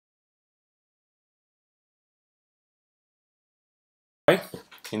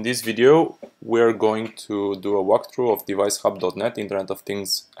In this video, we are going to do a walkthrough of DeviceHub.net Internet of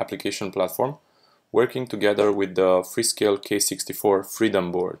Things application platform, working together with the Freescale K64 Freedom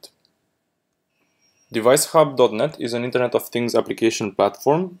board. DeviceHub.net is an Internet of Things application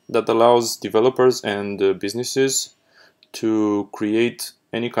platform that allows developers and businesses to create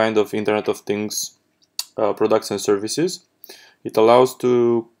any kind of Internet of Things products and services. It allows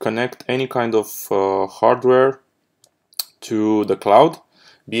to connect any kind of hardware to the cloud,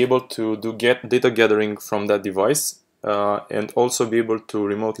 be able to do data gathering from that device, and also be able to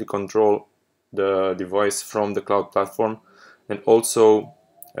remotely control the device from the cloud platform, and also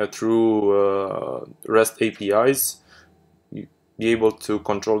through REST APIs be able to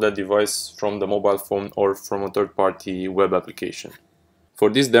control that device from the mobile phone or from a third-party web application. For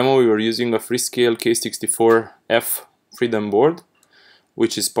this demo, we were using a Freescale K64F Freedom board,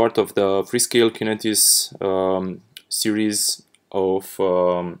 which is part of the Freescale Kinetis series of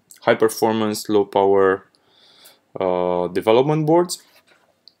high-performance, low-power development boards.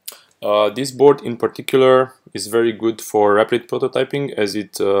 This board in particular is very good for rapid prototyping, as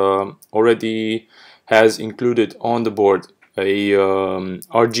it already has included on the board a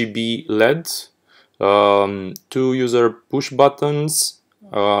RGB LED, 2 user push buttons,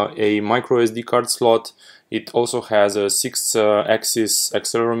 a micro SD card slot. It also has a 6-axis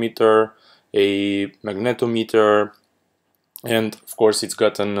accelerometer, a magnetometer, and of course it's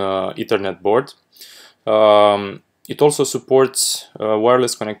got an Ethernet board. It also supports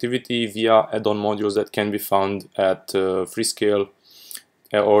wireless connectivity via add-on modules that can be found at Freescale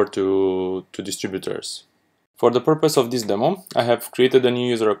or to distributors. For the purpose of this demo, I have created a new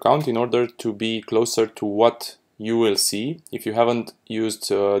user account in order to be closer to what you will see if you haven't used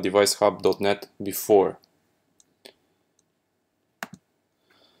DeviceHub.net before.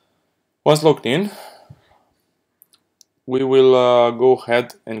 Once logged in, we will go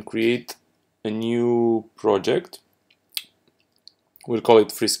ahead and create a new project. We'll call it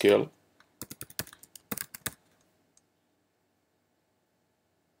Freescale.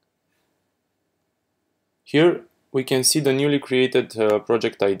 Here we can see the newly created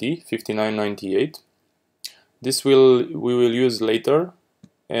project ID 5998. This we will use later,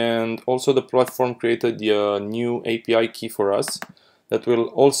 and also the platform created the new API key for us that we'll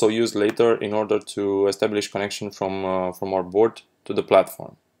also use later in order to establish connection from our board to the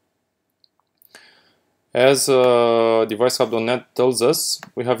platform. As DeviceHub.net tells us,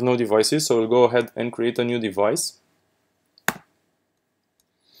 we have no devices, so we'll go ahead and create a new device.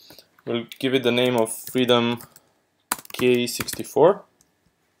 We'll give it the name of Freedom K64.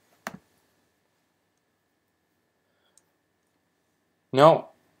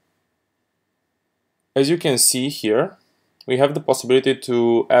 Now, as you can see here, we have the possibility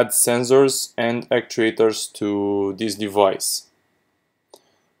to add sensors and actuators to this device.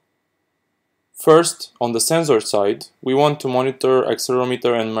 First, on the sensor side, we want to monitor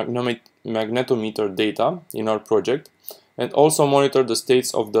accelerometer and magnetometer data in our project, and also monitor the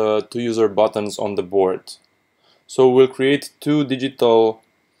states of the 2 user buttons on the board. So we'll create 2 digital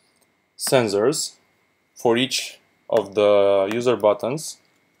sensors for each of the user buttons.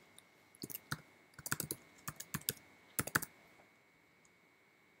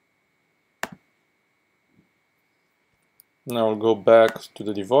 Now we'll go back to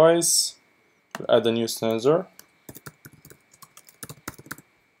the device, add a new sensor,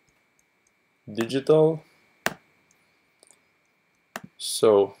 digital.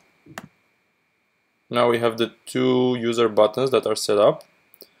 So now we have the 2 user buttons that are set up.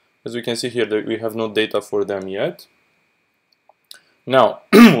 As we can see here, that we have no data for them yet. Now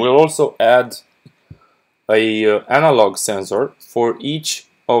we'll also add a analog sensor for each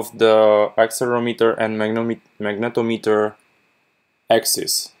of the accelerometer and magnetometer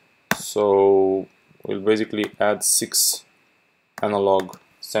axis. So we'll basically add 6 analog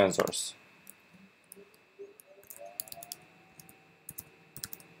sensors.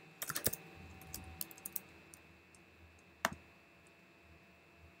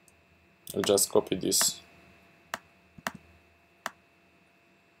 I'll just copy this.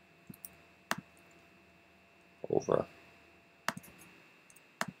 Over.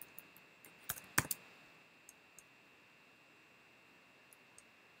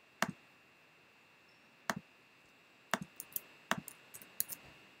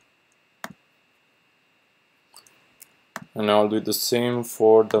 And I'll do the same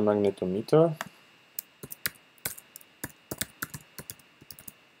for the magnetometer.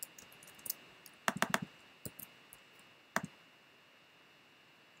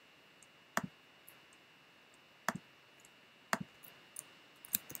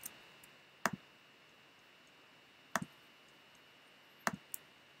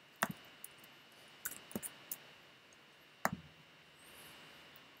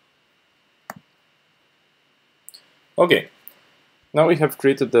 Okay, now we have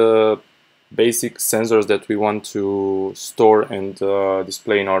created the basic sensors that we want to store and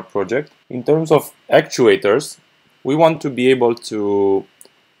display in our project. In terms of actuators, we want to be able to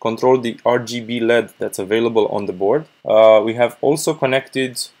control the RGB LED that's available on the board. We have also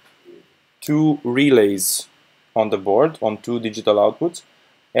connected two relays on the board on two digital outputs,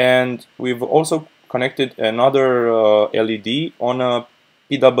 and we've also connected another LED on a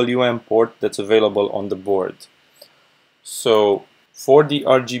PWM port that's available on the board. So for the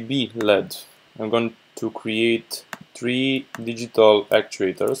RGB LED, I'm going to create 3 digital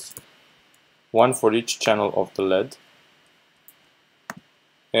actuators, one for each channel of the LED.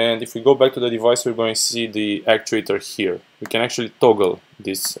 And if we go back to the device, we're going to see the actuator here. We can actually toggle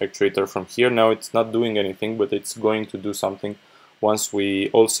this actuator from here. Now it's not doing anything, but it's going to do something once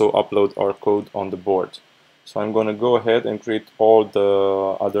we also upload our code on the board. So I'm going to go ahead and create all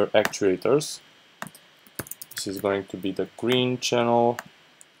the other actuators. This is going to be the green channel,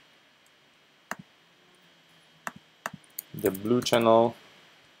 the blue channel,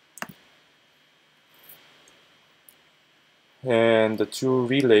 and the 2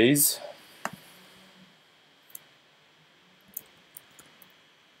 relays.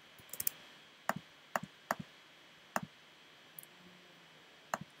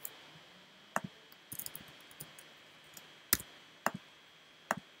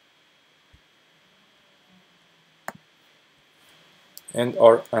 And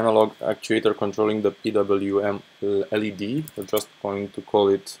our analog actuator controlling the PWM LED. We're just going to call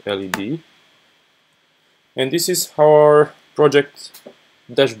it LED. And this is how our project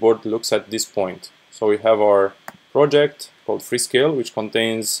dashboard looks at this point. So we have our project called Freescale, which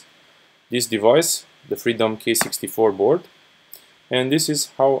contains this device, the FRDM K64 board. And this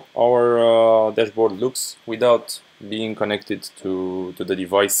is how our dashboard looks without being connected to the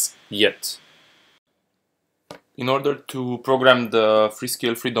device yet. In order to program the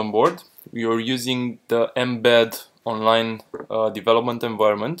Freescale Freedom board, we are using the Embed online development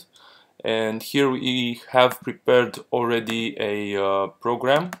environment. And here we have prepared already a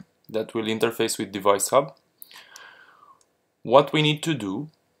program that will interface with Device Hub. What we need to do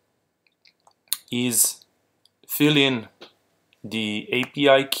is fill in the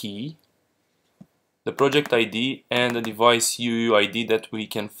API key, the project ID, and the device UUID that we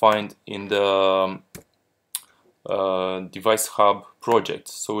can find in the Device Hub project.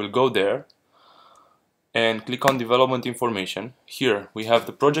 So we'll go there and click on development information. Here we have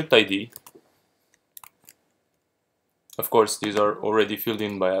the project ID. Of course, these are already filled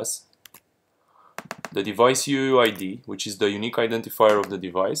in by us. The device UUID, which is the unique identifier of the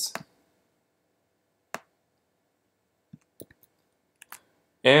device,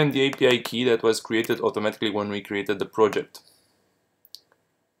 and the API key that was created automatically when we created the project.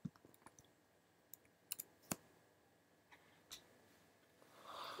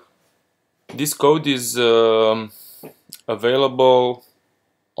 This code is available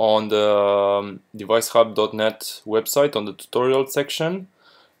on the devicehub.net website on the tutorial section,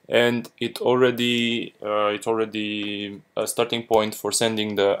 and it's already a starting point for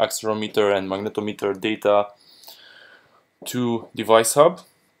sending the accelerometer and magnetometer data to Device Hub.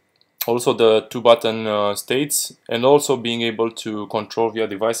 Also the 2-button states, and also being able to control via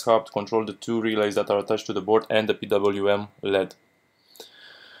Device Hub to control the 2 relays that are attached to the board and the PWM LED.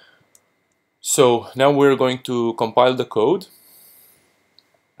 So now we're going to compile the code,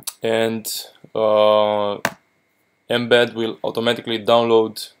 and Embed will automatically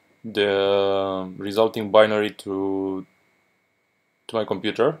download the resulting binary to my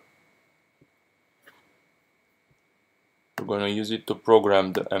computer. We're going to use it to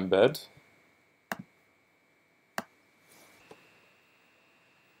program the Embed.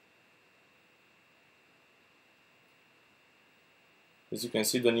 As you can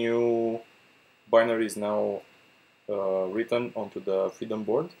see, the new binary is now written onto the Freedom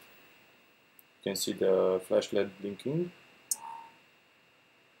board. You can see the flash LED blinking,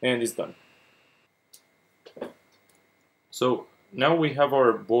 and it's done. So now we have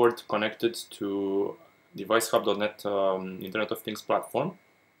our board connected to devicehub.net Internet of Things platform,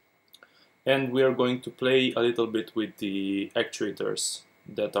 and we are going to play a little bit with the actuators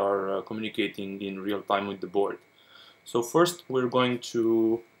that are communicating in real time with the board. So first we're going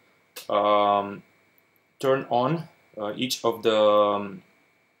to turn on each of the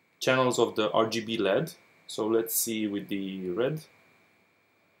channels of the RGB LED. So let's see with the red.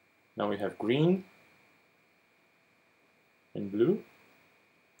 Now we have green and blue,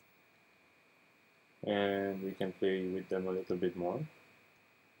 and we can play with them a little bit more.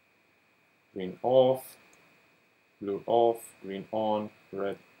 Green off, blue off, green on,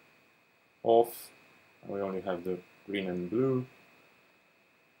 red off, and we only have the green and blue.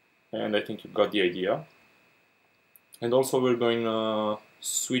 And I think you got the idea. And also we're going to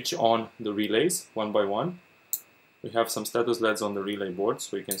switch on the relays one by one. We have some status LEDs on the relay board,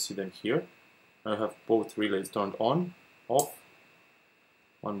 so you can see them here. I have both relays turned on, off,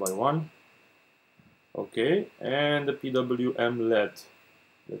 one by one. Okay, and the PWM LED.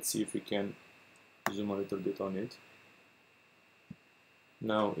 Let's see if we can zoom a little bit on it.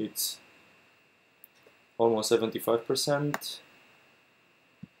 Now it's almost 75%,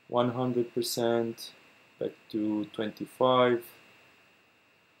 100%, back to 25,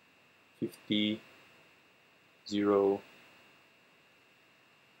 50, 0.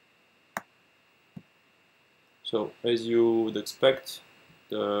 So as you would expect,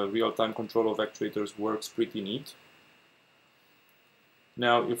 the real-time control of actuators works pretty neat.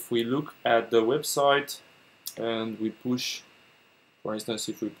 Now if we look at the website and we push, for instance,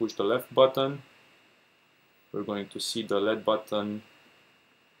 if we push the left button, we're going to see the LED button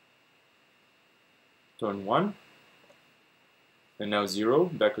turn 1, and now 0,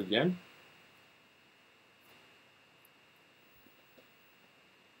 back again.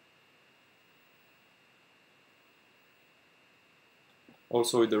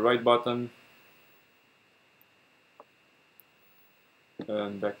 Also with the right button,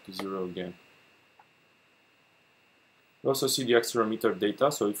 and back to 0 again. We also see the accelerometer data,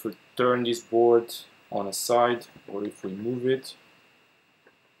 so if we turn this board on a side, or if we move it,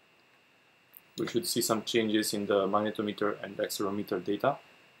 we should see some changes in the magnetometer and accelerometer data.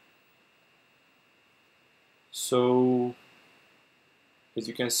 So, as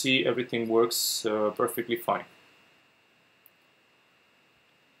you can see, everything works perfectly fine.